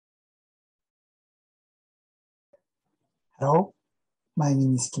Hello, my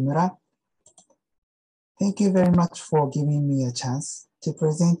name is Kimura. Thank you very much for giving me a chance to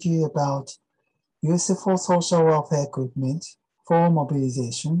present you about useful social welfare equipment for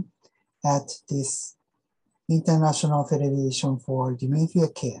mobilization at this International Federation for Dementia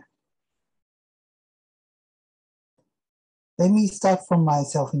Care. Let me start from my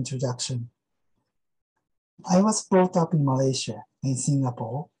self-introduction. I was brought up in Malaysia and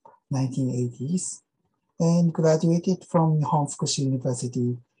Singapore, 1980s, and graduated from Nihon Fukushi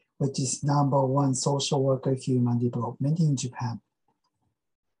University, which is #1 social worker human development in Japan.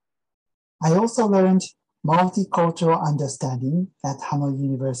 I also learned multicultural understanding at Hanoi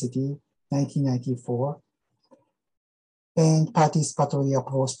University, 1994, and participatory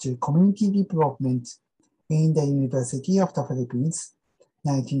approach to community development in the University of the Philippines,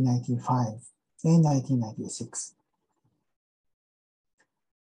 1995 and 1996.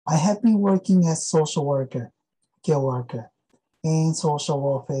 I have been working as social worker, care worker, and social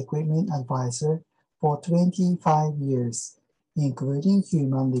welfare equipment advisor for 25 years, including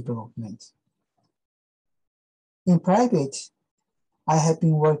human development. In private, I have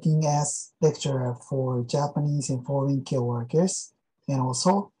been working as lecturer for Japanese and foreign care workers and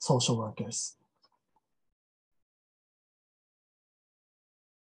also social workers.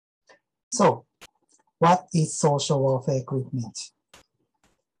 So, what is social welfare equipment?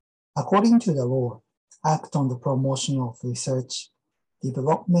 According to the law, act on the promotion of research,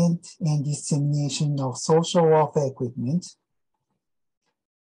 development, and dissemination of social welfare equipment,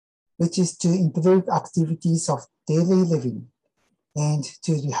 which is to improve activities of daily living and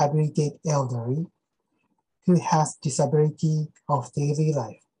to rehabilitate elderly who has disability of daily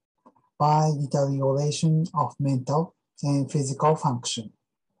life by deterioration of mental and physical function.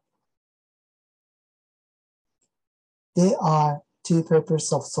 There are two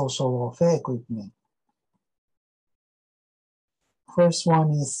purposes of social welfare equipment. First one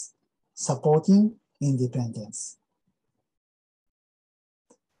is supporting independence.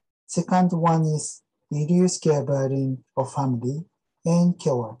 Second one is reduce care burden of family and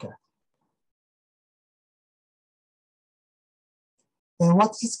care worker. And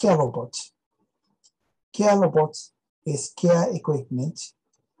what is care robot? Care robot is care equipment,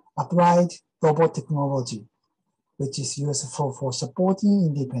 applied robot technology, which is useful for supporting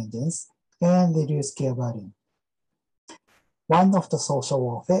independence and reduce care burden. One of the social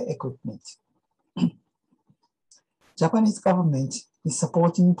welfare equipment. Japanese government is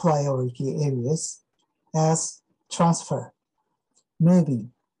supporting priority areas as transfer,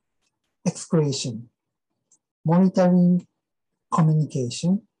 moving, excretion, monitoring,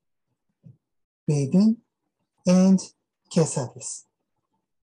 communication, bathing, and care service.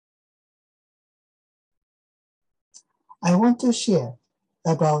 I want to share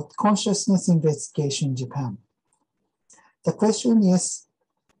about consciousness investigation in Japan. The question is,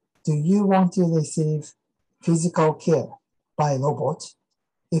 do you want to receive physical care by robot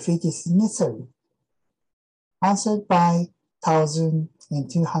if it is necessary? Answered by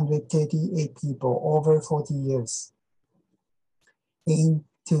 1,238 people over 40 years in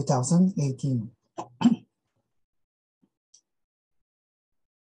 2018.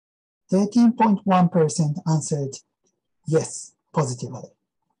 13.1% answered yes positively.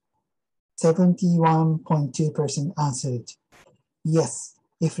 71.2% answered yes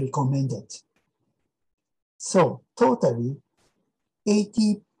if recommended. So totally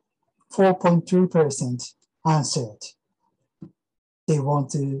 84.3% answered they want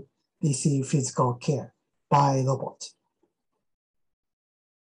to receive physical care by robot.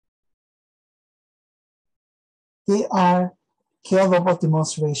 There are care robot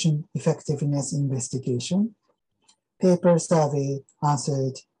demonstration effectiveness investigation. Paper survey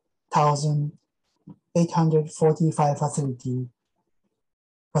answered 1,845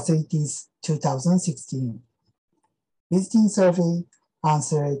 facilities 2016. Visiting survey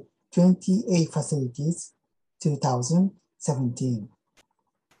answered 28 facilities 2017.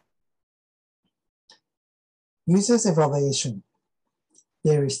 Users evaluation.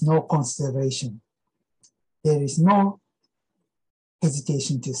 There is no consideration. There is no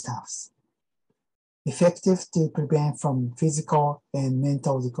hesitation to staffs. Effective to prevent from physical and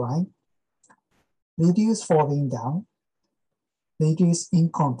mental decline, reduce falling down, reduce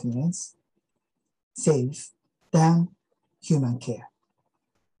incontinence, safe than human care,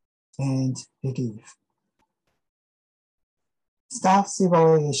 and relief. Staff's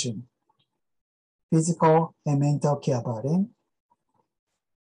evaluation, physical and mental care burden,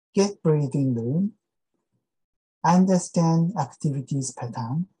 get breathing room, understand activities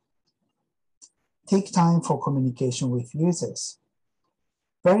pattern, take time for communication with users.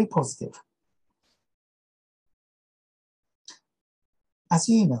 Very positive. As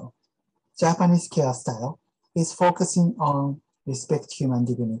you know, Japanese care style is focusing on respect human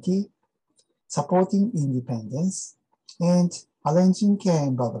dignity, supporting independence, and arranging care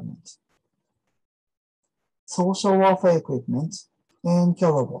environment. Social welfare equipment and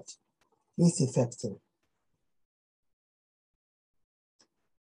care robot is effective.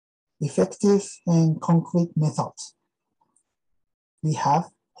 Effective and concrete methods. We have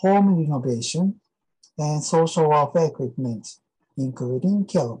home renovation and social welfare equipment, including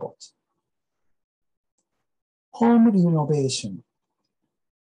care robot. Home renovation.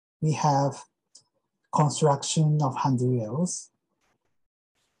 We have construction of handrails,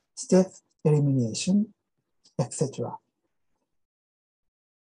 step elimination, etc.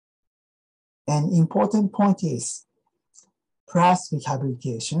 An important point is plus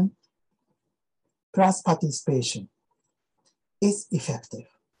rehabilitation, plus participation is effective.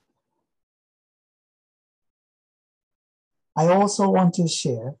 I also want to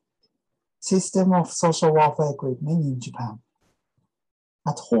share system of social welfare equipment in Japan.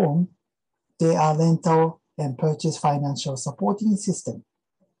 At home, they are rental and purchase financial supporting system.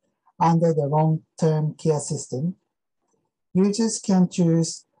 Under the long-term care system, users can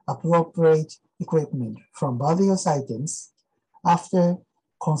choose appropriate equipment from various items after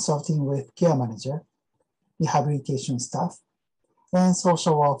consulting with care manager, rehabilitation staff, and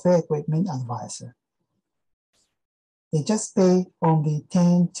social welfare equipment advisor. They just pay only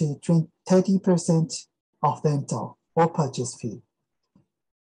 10 to 30% of rental or purchase fee.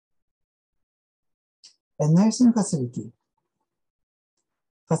 A nursing facility.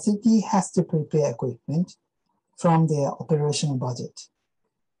 Facility has to prepare equipment from their operational budget.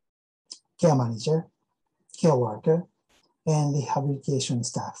 Care manager, care worker, and rehabilitation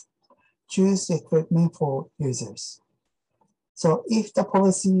staff choose equipment for users. So if the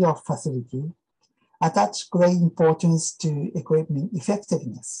policy of facility attach great importance to equipment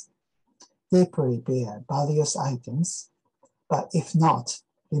effectiveness, they prepare various items, but if not,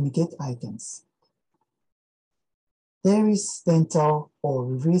 limited items. There is rental or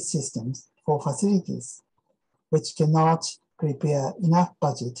release systems for facilities which cannot prepare enough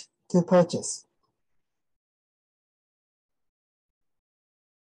budget to purchase.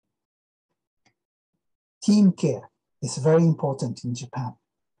 Team care is very important in Japan.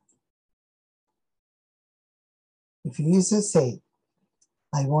 If users say,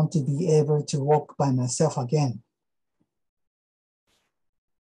 I want to be able to walk by myself again,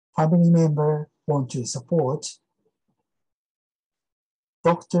 family member want to support,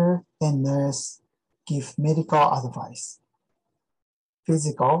 doctor and nurse give medical advice.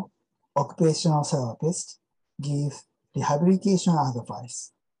 Physical, occupational therapist give rehabilitation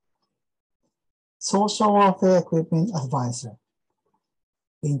advice. Social welfare equipment advisor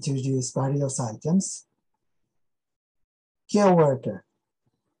introduce various items. Care worker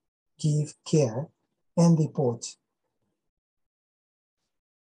give care and report.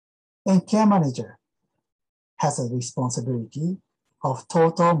 And care manager has a responsibility of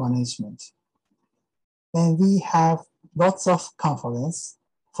total management. And we have lots of conference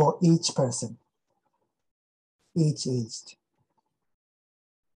for each person, each aged.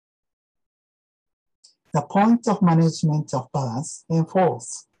 The point of management of balance and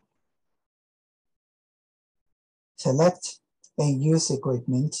force. Select and use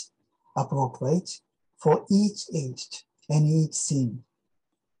equipment appropriate for each aged and each scene.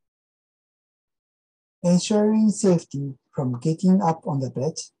 Ensuring safety from getting up on the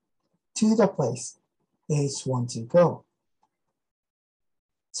bed to the place aged want to go,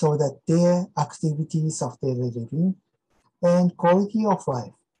 so that their activities of daily living and quality of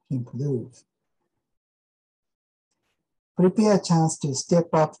life improve. Prepare a chance to step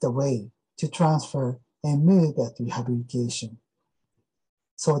up the way to transfer and move at rehabilitation,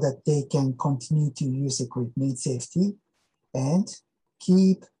 so that they can continue to use equipment safety and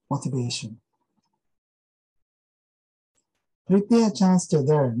keep motivation. Prepare a chance to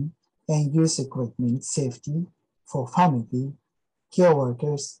learn and use equipment safety for family, care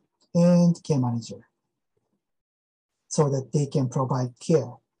workers, and care manager, so that they can provide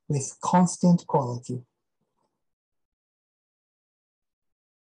care with constant quality.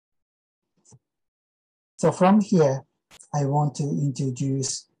 So from here, I want to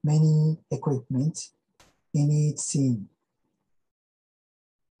introduce many equipment in each scene.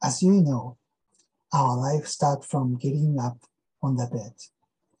 As you know, our life starts from getting up on the bed.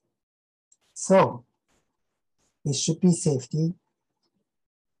 So it should be safety.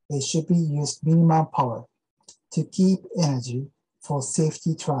 It should be used minimum power to keep energy for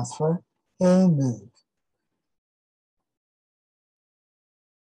safety transfer and move.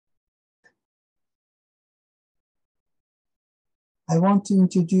 I want to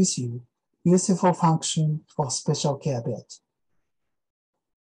introduce you useful function of special care bed.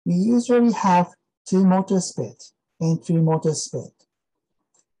 We usually have 2 motors bed and 3 motors bed,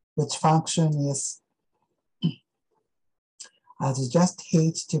 which function is adjust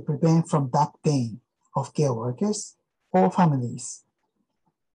height to prevent from back pain of care workers or families.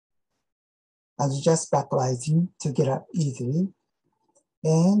 Adjust backlising to get up easily,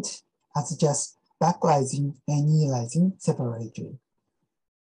 and adjust backlising and knee-lising separately.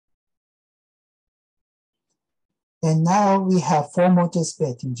 And now we have 4 motors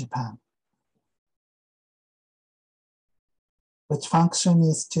bed in Japan, which function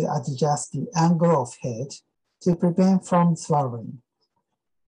is to adjust the angle of head to prevent from swallowing.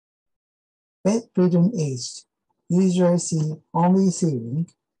 Bedridden aged usually see only ceiling,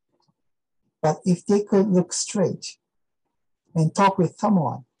 but if they could look straight and talk with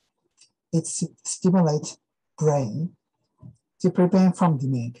someone, it stimulates brain to prevent from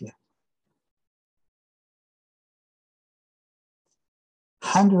dementia.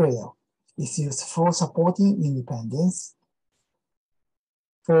 Handrail is used for supporting independence,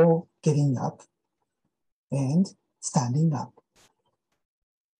 for getting up and standing up.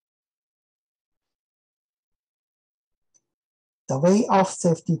 The way of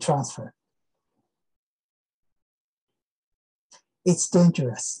safety transfer. It's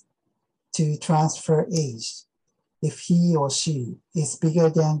dangerous to transfer age if he or she is bigger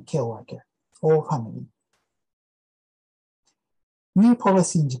than care worker or family. New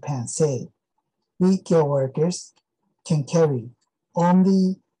policy in Japan say we care workers can carry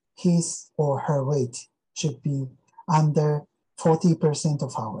only his or her weight should be under 40%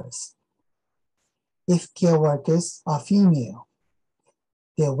 of hours. If care workers are female,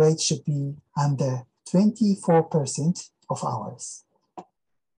 their weight should be under 24% of hours.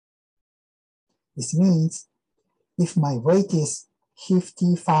 This means if my weight is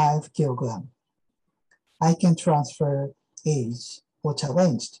 55 kilograms, I can transfer age or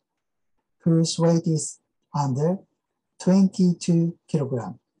challenged whose weight is under 22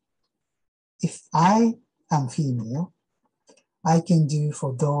 kilograms. If I am female, I can do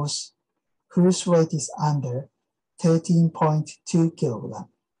for those whose weight is under 13.2 kilograms.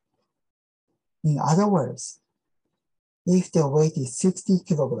 In other words, if their weight is 60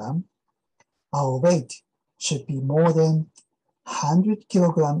 kilograms, our weight should be more than 100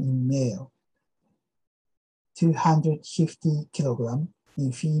 kilograms in male, 250 kilograms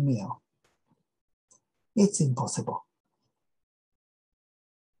in female. It's impossible.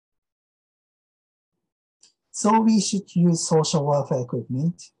 So we should use social welfare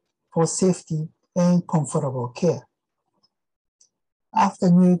equipment for safety and comfortable care. After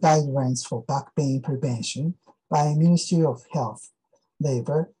new guidelines for back pain prevention by Ministry of Health,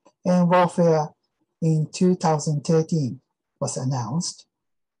 Labor, and Welfare in 2013 was announced,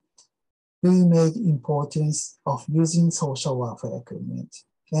 we made importance of using social welfare equipment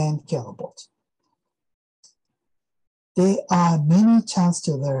and care robot. There are many chances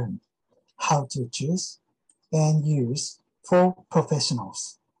to learn how to choose and use for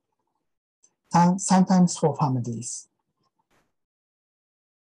professionals, and sometimes for families.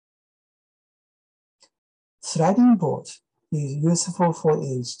 Sliding board is useful for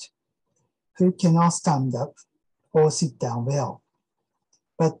aged who cannot stand up or sit down well,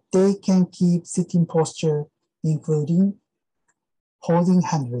 but they can keep sitting posture, including holding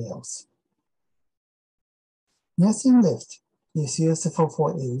handrails. Nursing lift is useful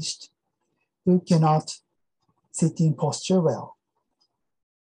for aged who cannot sit in posture well.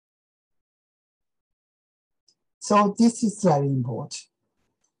 So this is sliding board.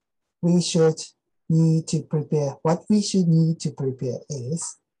 What we should need to prepare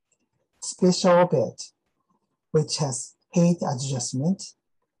is special bed, which has height adjustment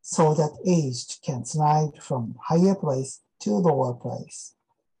so that aged can slide from higher place to lower place.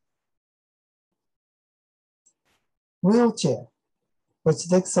 Wheelchair, which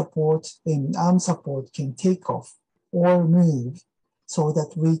leg support and arm support can take off or move so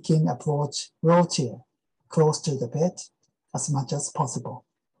that we can approach wheelchair close to the bed as much as possible.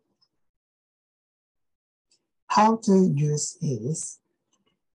 How to use is,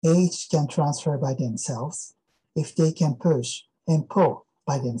 aged can transfer by themselves if they can push and pull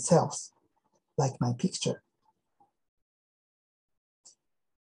by themselves, like my picture.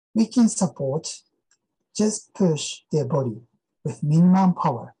 We can support, just push their body with minimum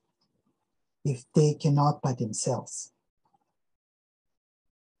power if they cannot by themselves.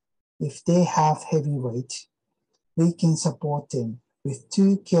 If they have heavy weight, we can support them with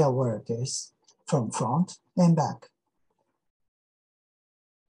 2 care workers from front and back.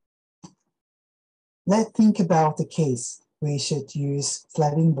 Let's think about the case we should use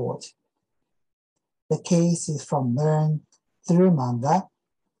sliding board. The case is from Learn Through Manga,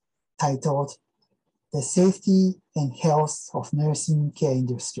 titled The Safety and Health of Nursing Care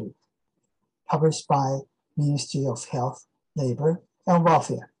Industry, published by Ministry of Health, Labor, and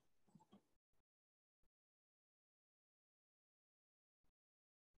Welfare.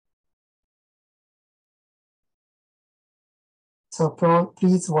 So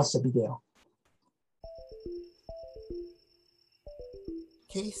please watch the video.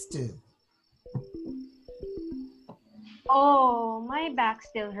 Case 2. Oh, my back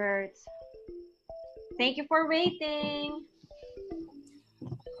still hurts. Thank you for waiting.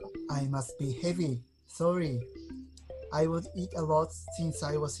 I must be heavy. Sorry. I would eat a lot since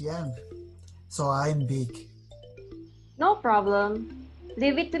I was young, so I'm big. No problem.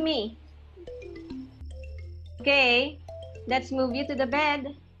 Leave it to me. Okay, let's move you to the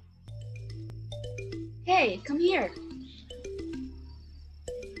bed. Hey, come here.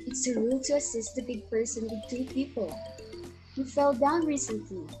 It's a rule to assist the big person with 2 people. You fell down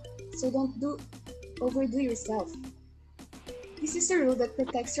recently, so don't overdo yourself. This is a rule that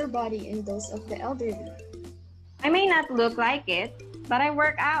protects your body and those of the elderly. I may not look like it, but I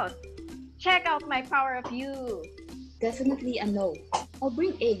work out. Check out my power of you. Definitely a no. I'll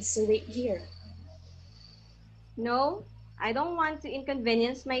bring eggs, so wait here. No, I don't want to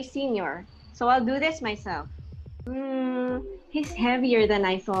inconvenience my senior, so I'll do this myself. He's heavier than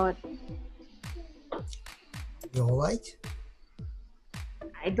I thought. You alright?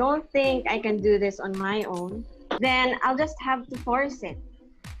 I don't think I can do this on my own. Then I'll just have to force it.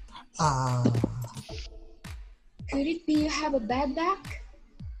 Could it be you have a bad back?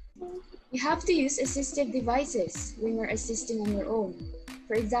 You have to use assistive devices when you're assisting on your own.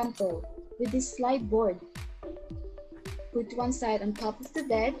 For example, with this slide board. Put one side on top of the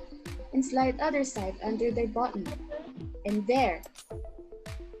bed and slide other side under their bottom. And there.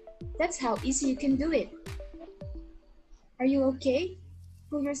 That's how easy you can do it. Are you okay?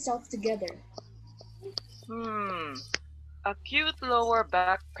 Pull yourself together. Acute lower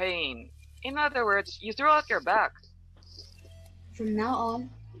back pain. In other words, you throw out your back. From now on,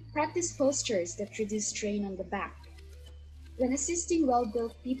 practice postures that reduce strain on the back. When assisting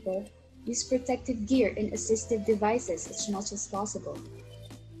well-built people, use protective gear and assistive devices as much as possible.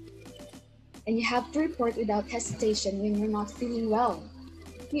 And you have to report without hesitation when you're not feeling well.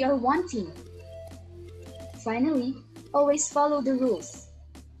 We are one team. Finally, always follow the rules.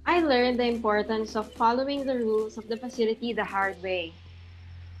 I learned the importance of following the rules of the facility the hard way.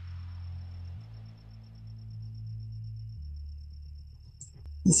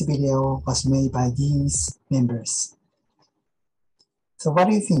 This video was made by these members. So what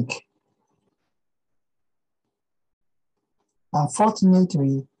do you think?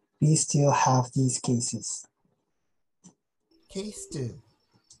 Unfortunately, we still have these cases. Case 2.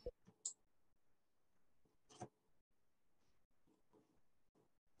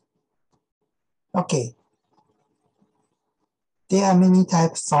 Okay. There are many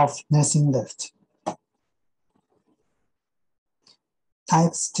types of nursing lift.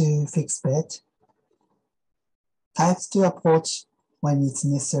 Types to fix bed. Types to approach when it's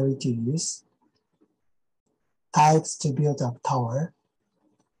necessary to use. Types to build up tower.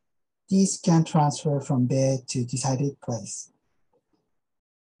 These can transfer from bed to decided place.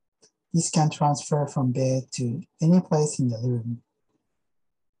 These can transfer from bed to any place in the room.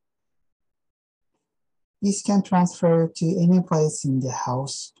 These can transfer to any place in the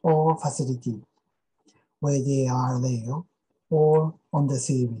house or facility where they are laid or on the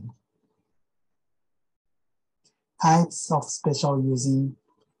ceiling. Types of special using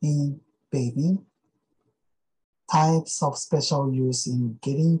in bathing. Types of special use in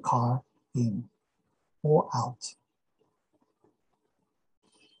getting car in or out.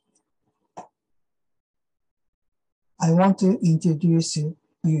 I want to introduce you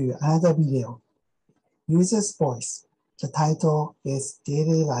another video. User's voice. The title is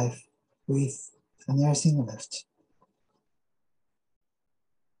Daily Life with a Nursing Lift.「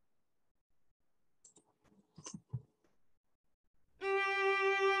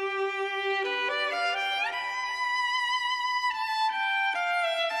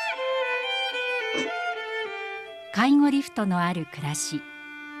介護リフトのある暮らし」。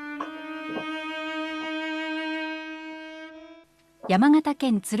山形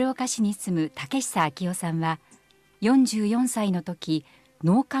県鶴岡市に住む竹久昭夫さんは44歳の時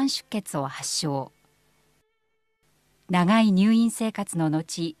脳幹出血を発症。長い入院生活の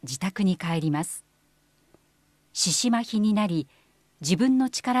後自宅に帰ります。四肢麻痺になり自分の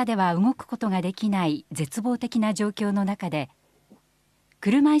力では動くことができない絶望的な状況の中で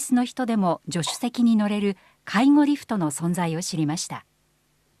車椅子の人でも助手席に乗れる介護リフトの存在を知りました。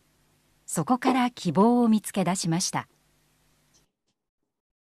そこから希望を見つけ出しました。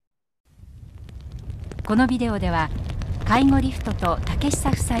このビデオでは介護リフトと竹久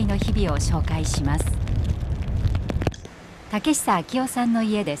夫妻の日々を紹介します。竹久昭夫さんの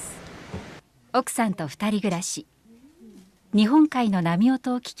家です。奥さんと2人暮らし。日本海の波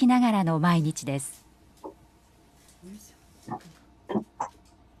音を聞きながらの毎日です。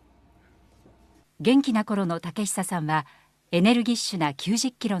元気な頃の竹久さんはエネルギッシュな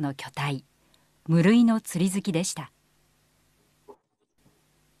90キロの巨体、無類の釣り好きでした。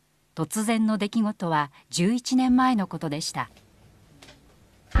突然の出来事は11年前のことでした。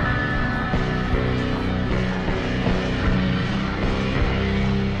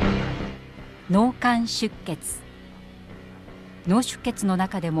脳幹出血。脳出血の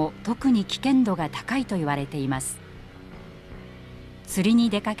中でも特に危険度が高いと言われています。釣りに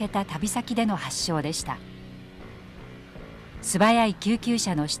出かけた旅先での発症でした。素早い救急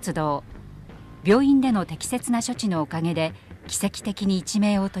車の出動、病院での適切な処置のおかげで奇跡的に一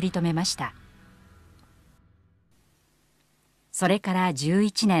命を取り留めました。それから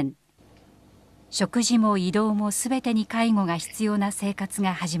11年、食事も移動もすべてに介護が必要な生活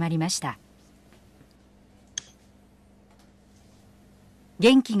が始まりました。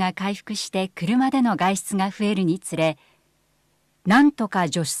元気が回復して車での外出が増えるにつれ、なんとか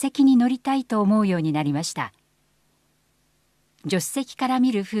助手席に乗りたいと思うようになりました。助手席から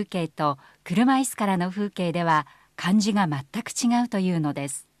見る風景と車椅子からの風景では感じが全く違うというので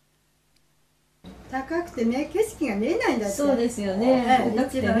す。高くてね、景色が見えないんだって。そうですよね。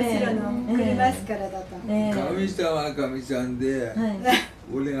一番後ろの車椅子からだと。神さんは神さんで、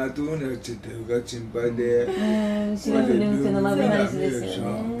俺がどうなっちゃってるか心配で。後ろ振り向くのも危ないですよ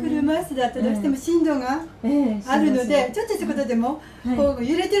ね。車椅子だとどうしても振動があるので、ちょっとしたことでもこう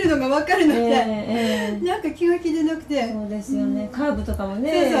揺れてるのが分かるので、なんか気が気でなくて。そうですよね。カーブとかも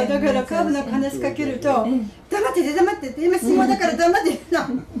ね。そうそう、だからカーブなんか話しかけると、黙ってて黙ってて、今信号だから黙っててな。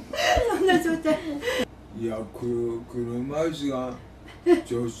そんな状態。いや、車椅子が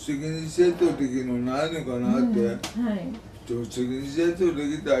助手席にセットできるのないのかなって、助手席にセットで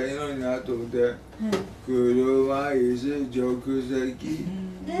きたらいいのになと思って、車椅子、助手席、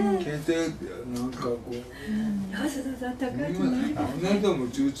検索なんかこう、あなたも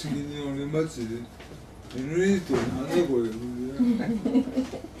助手席に乗ります？NA となんだこ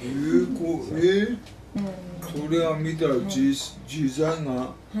れ？それは見たら小さい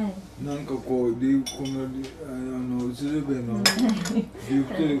が、なんかこうこの鶴瓶のリフ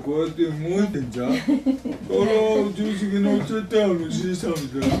トでこうやって動いてんじゃん。あら助手席乗っちゃったよじいさんみ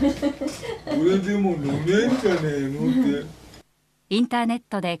たいな。俺でも乗れんじゃねえのって。インターネッ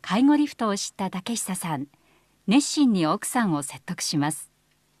トで介護リフトを知った竹久さん、熱心に奥さんを説得します。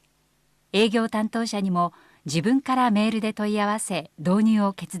営業担当者にも自分からメールで問い合わせ導入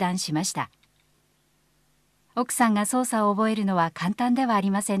を決断しました。奥さんが操作を覚えるのは簡単ではあ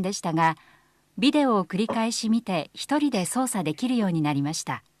りませんでしたが、ビデオを繰り返し見て一人で操作できるようになりまし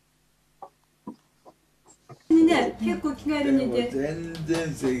た。ね、結構気軽にで。全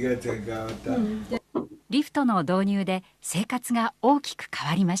然生活が変わった。リフトの導入で生活が大きく変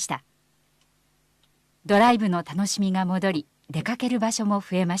わりました。ドライブの楽しみが戻り、出かける場所も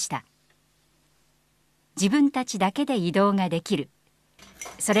増えました。自分たちだけで移動ができる。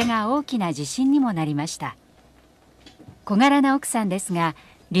それが大きな自信にもなりました。小柄な奥さんですが、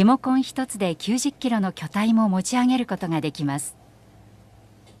リモコン一つで90キロの巨体も持ち上げることができます。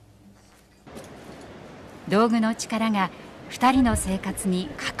道具の力が2人の生活に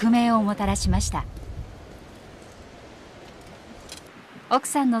革命をもたらしました。奥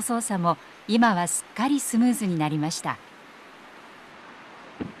さんの操作も今はすっかりスムーズになりました。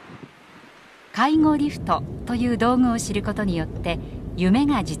介護リフトという道具を知ることによって夢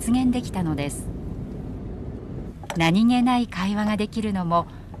が実現できたのです。何気ない会話ができるのも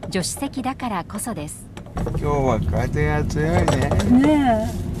助手席だからこそです。今日は風が強いね。ね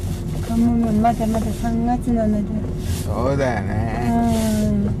え、もうまだまだ3月なので。そうだよね。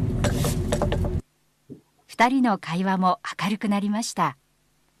2人の会話も明るくなりました。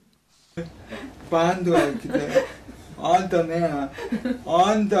バンドが来て、あんたね、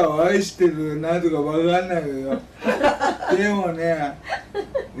あんたを愛してるなとかわかんないよ。でもね、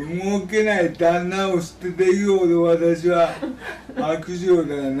動けない旦那を捨てていくほど私は悪女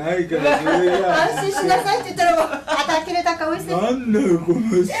ではないから、それが安心しなさいって言ったらもう呆れた顔して。なんだよこの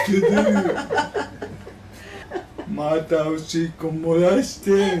捨ててる。またおしっこ漏らし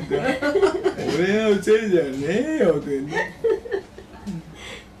てんだ。俺のせいじゃねえよってね。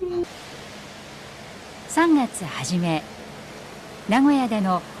3月初め、名古屋で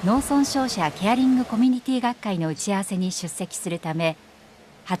の農村商社ケアリングコミュニティ学会の打ち合わせに出席するため、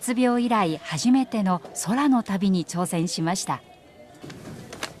発病以来初めての空の旅に挑戦しました。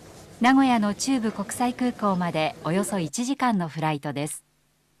名古屋の中部国際空港までおよそ1時間のフライトです。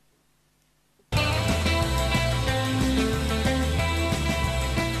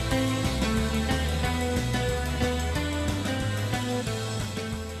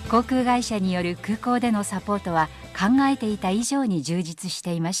航空会社による空港でのサポートは考えていた以上に充実し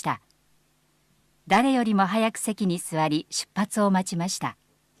ていました。誰よりも早く席に座り出発を待ちました。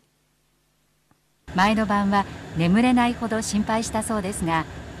前の晩は眠れないほど心配したそうですが、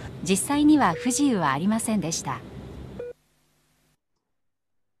実際には不自由はありませんでした。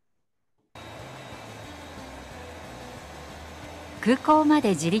空港ま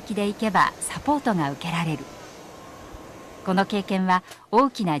で自力で行けばサポートが受けられる。この経験は大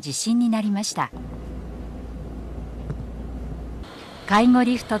きな自信になりました。介護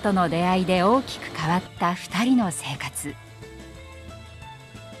リフトとの出会いで大きく変わった2人の生活。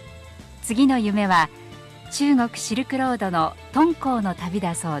次の夢は中国シルクロードの敦煌の旅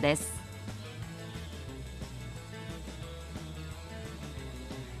だそうです。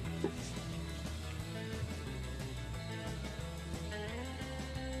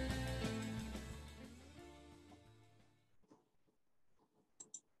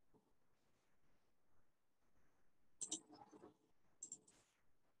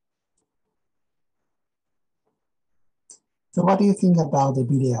So what do you think about the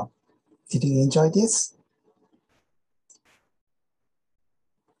video? Did you enjoy this?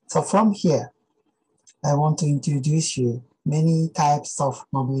 So from here, I want to introduce you many types of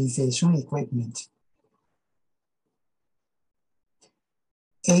mobilization equipment.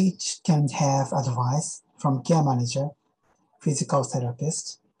 Each can have advice from care manager, physical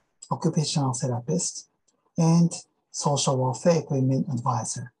therapist, occupational therapist, and social welfare equipment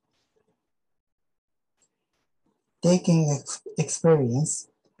advisor. They can experience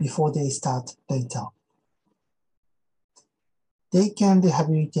before they start later. They can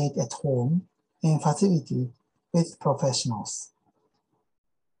rehabilitate at home and facility with professionals.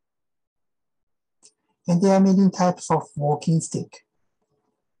 And there are many types of walking stick.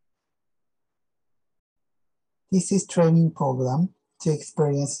 This is training program to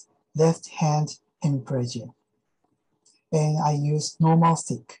experience left hand hemiplegia. And I use normal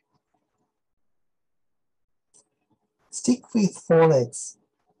stick. Stick with 4 legs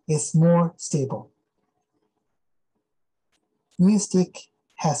is more stable. New stick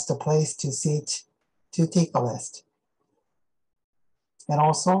has the place to sit to take a rest. And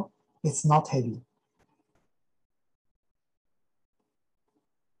also, it's not heavy.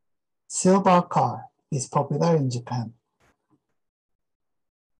 Silver car is popular in Japan,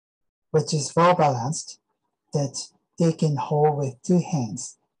 which is well balanced that they can hold with 2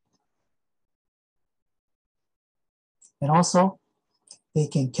 hands. And also, they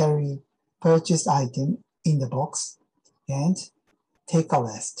can carry purchased item in the box and take a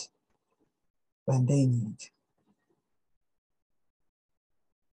rest when they need.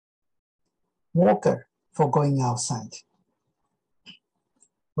 Walker for going outside,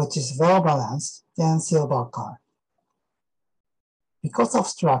 which is well balanced than silver car. Because of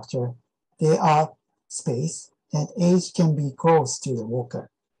structure, there are space that age can be close to the walker,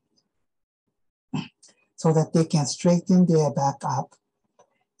 so that they can straighten their back up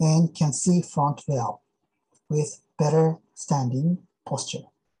and can see front well with better standing posture.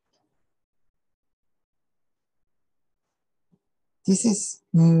 This is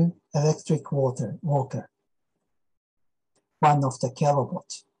new electric walker, one of the care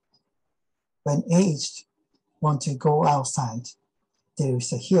robots. When aged want to go outside, there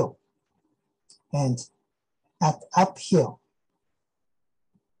is a hill, and at uphill,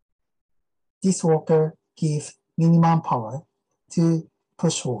 this walker gives minimum power to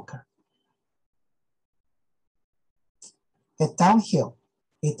push walker. At downhill,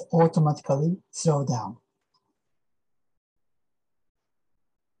 it automatically slows down.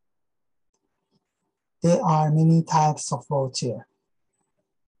 There are many types of wheelchair.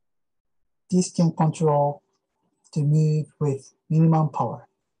 This can control to move with minimum power.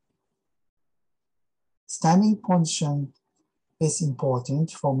 Standing position is important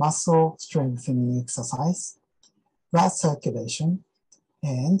for muscle strengthening exercise, blood circulation,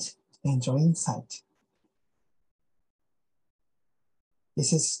 and enjoying sight.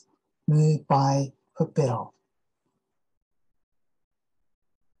 This is moved by foot pedal.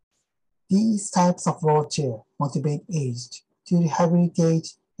 These types of wheelchair motivate aged to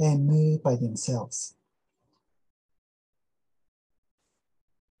rehabilitate and move by themselves.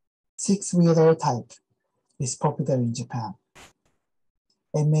 6-wheeler type is popular in Japan.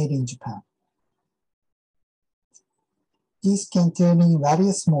 and made in Japan. These can turn in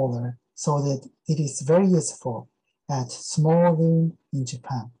various smaller so that it is very useful at small room in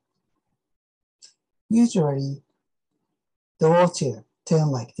Japan. Usually, the wheelchair turn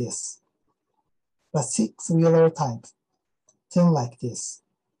like this, but six-wheeler type turn like this,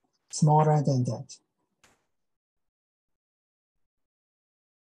 smaller than that.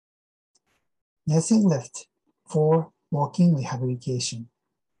 Nothing left for walking rehabilitation.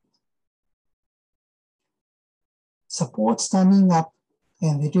 Support standing up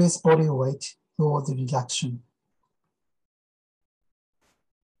and reduce body weight towards reduction.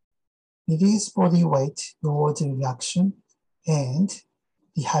 Reduce body weight towards reduction and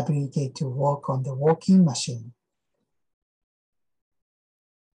rehabilitate to walk on the walking machine.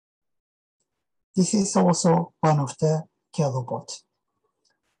 This is also one of the care robot,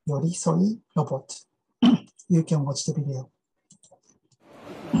 Yorisoi robot. You can watch the video.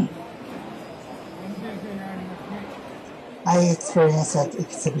 I experienced that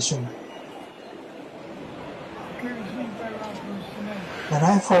exhibition. When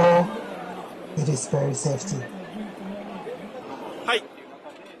I fall, it is very safety.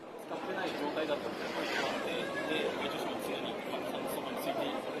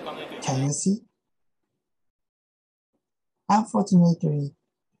 Can you see? Unfortunately,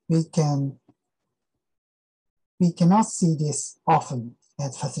 we cannot see this often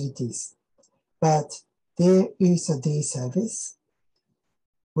at facilities, but there is a day service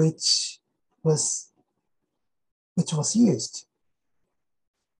which was used.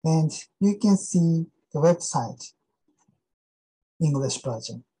 And you can see the website, English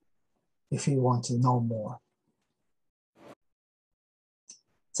version, if you want to know more.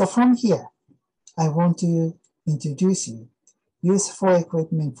 So from here, I want to introduce you useful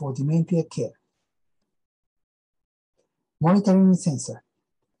equipment for dementia care. Monitoring sensor.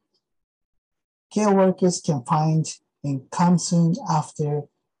 Care workers can find and come soon after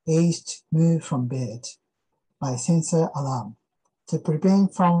aged move from bed by sensor alarm to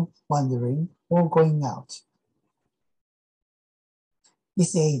prevent from wandering or going out.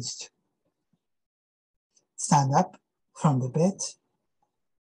 Is aged. Stand up from the bed.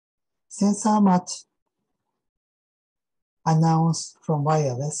 Sensor mat announce from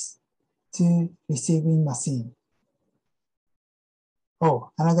wireless to receiving machine.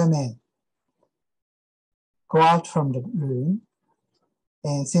 Oh, another man. Go out from the room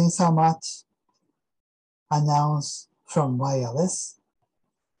and sensor mat announce from wireless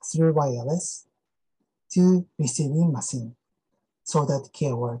through wireless to receiving machine so that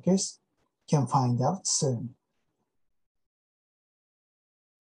care workers can find out soon.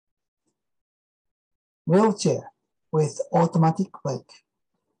 Wheelchair with automatic brake.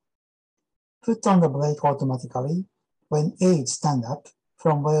 Put on the brake automatically when aged stand up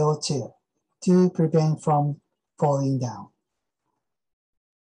from wheelchair to prevent from falling down.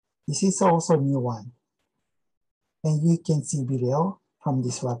 This is also a new one, and you can see video from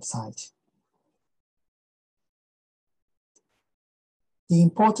this website. The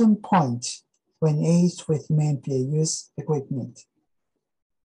important point when aged with dementia use equipment.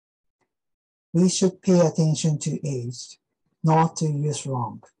 We should pay attention to aged, not to use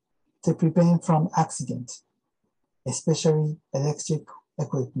wrong, to prevent from accident, especially electric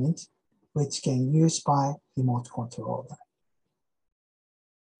equipment, which can use by remote controller.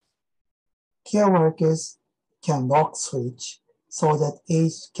 Care workers can lock switch so that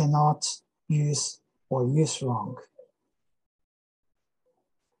aged cannot use or use wrong.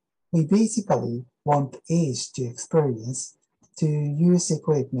 We basically want aged to experience to use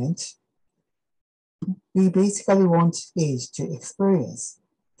equipment. We basically want aged to experience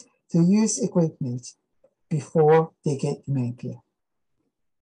to use equipment before they get dementia.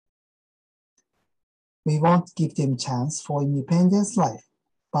 We want to give them chance for independent life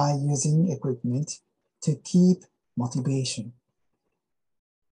by using equipment to keep motivation.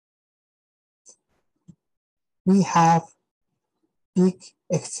 We have big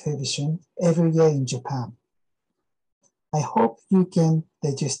exhibition every year in Japan. I hope you can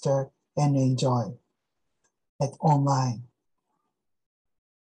register and enjoy it online.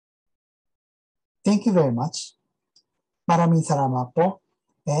 Thank you very much. Maraming salamat po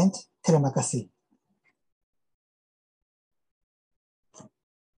and terima kasih.